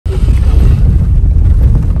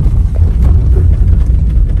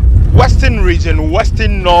Western region,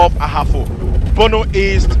 Western North, Ahafo, Bono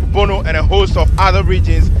East, Bono and a host of other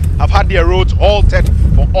regions have had their roads halted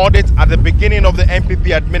for audit at the beginning of the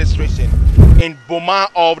MPP administration. In Boma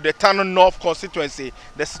of the Tano North Constituency,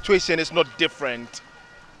 the situation is not different.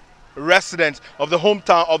 Residents of the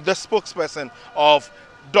hometown of the spokesperson of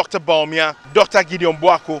Dr. Boma, Dr. Gideon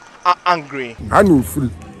Boako, are angry. I know free.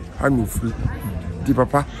 The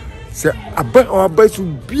papa say about to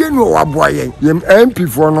be no boy. Yem MP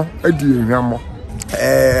for no edi hwamo.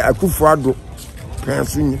 Akufuado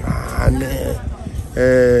pension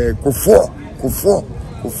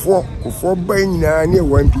kofo ban na ne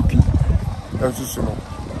MPP. Enso so no.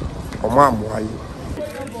 Omo amoaye.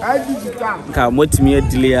 Ka motimi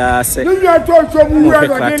adlia se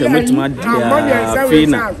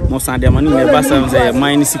fina mo sande manu ne basa se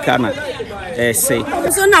mine sikana say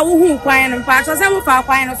so na wo hu kwan no pa so se mo fa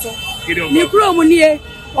kwan no so ni kro mu nie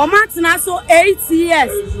o matena so 8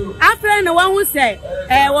 years after na wan hu se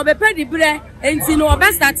wo be pedi bre enti no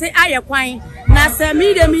be start aye kwan na se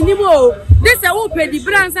mi de minimo de se wo pedi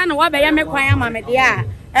bre ansa na wo be ye me kwan ama me de a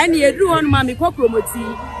ene edru hon ma me kokromoti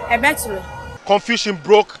e be kire. Confusion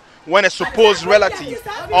broke when a supposed relative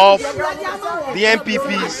of the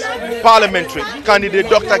MPP's parliamentary candidate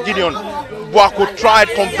Dr. Gideon Boako tried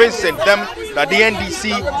convincing them that the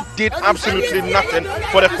NDC did absolutely nothing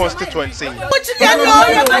for the constituency.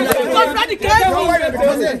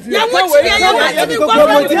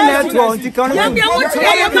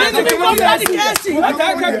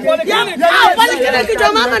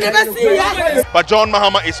 But John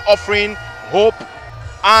Mahama is offering hope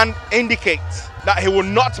and indicates that he will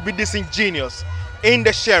not be disingenuous in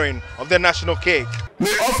the sharing of the national cake.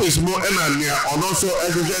 My office more enania on also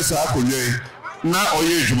education akunye na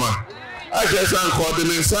oyejuma. I just an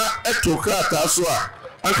coordinator etokata so a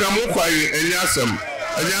anka mo kwaye enyasem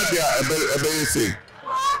enya dia ebeyese.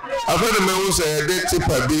 After the man say de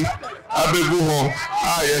tipa bi abegu ho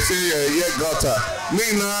yese ye gota me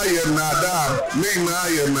na ye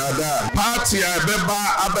nada party abeba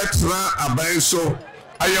abetra abenso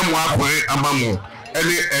ayem wa kwan amamo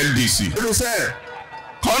any NDC. It say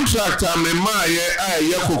contractor me ma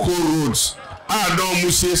ye Koko roads don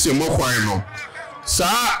musiese mo kwan no sa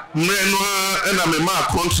me no na me ma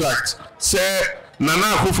contract say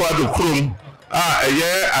nana akufado krom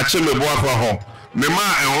ye achemebo akwa ho me ma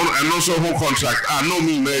eno so ho contract no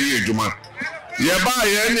me na ye adwuma ye ba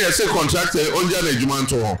ye na say contractor onja na adwuma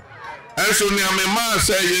nto ho enso ni me ma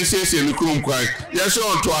say ye siesie ni krom kwan ye so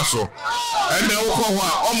onto aso ene wo ko ho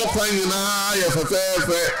a omo kwan nyina ye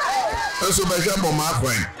fefefe enso be hwe Boma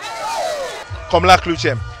kwan. Komla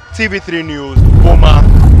Kluchem, TV3 News, Boma.